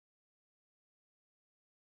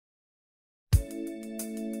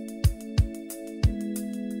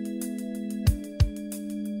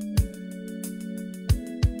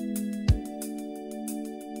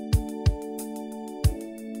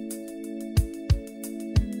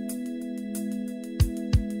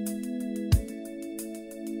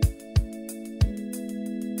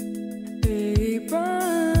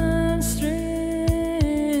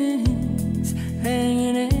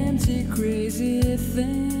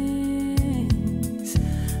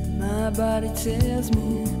body tells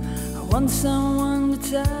me I want someone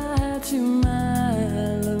to tie to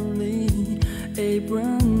my lonely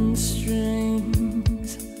apron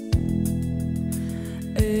strings.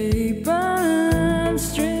 Apron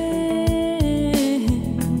strings,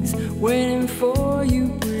 waiting for you,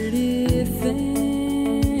 pretty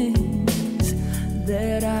things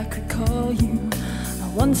that I could call you. I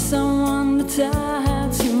want someone to tie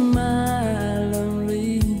to my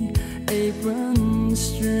lonely apron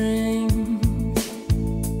strings.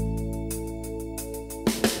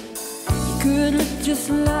 You could look just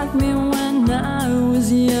like me when I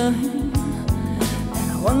was young,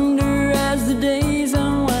 and I wonder as the days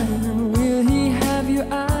unwind, will he have your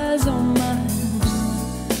eyes on mine?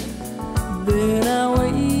 Then I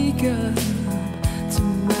wake up to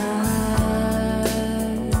my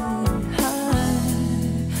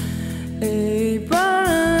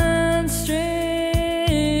apron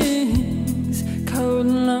strings, cold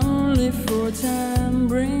and lonely for time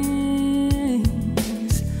brings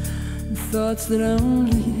thoughts that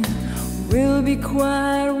only will be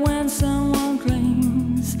quiet when someone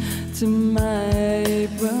clings to my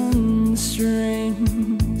apron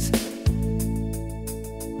strings.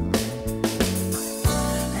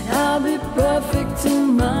 And I'll be perfect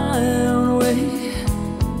in my own way.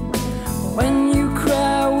 When you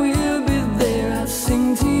cry, we'll be there. I'll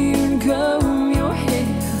sing to you and comb your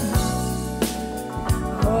hair.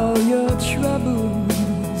 All your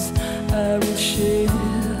troubles I will share.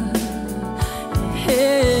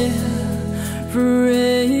 For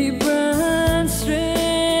apron strings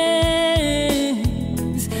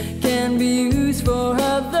can be used for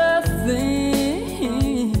other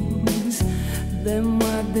things than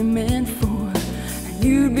what they're meant for, and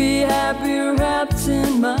you'd be happy wrapped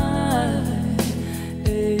in my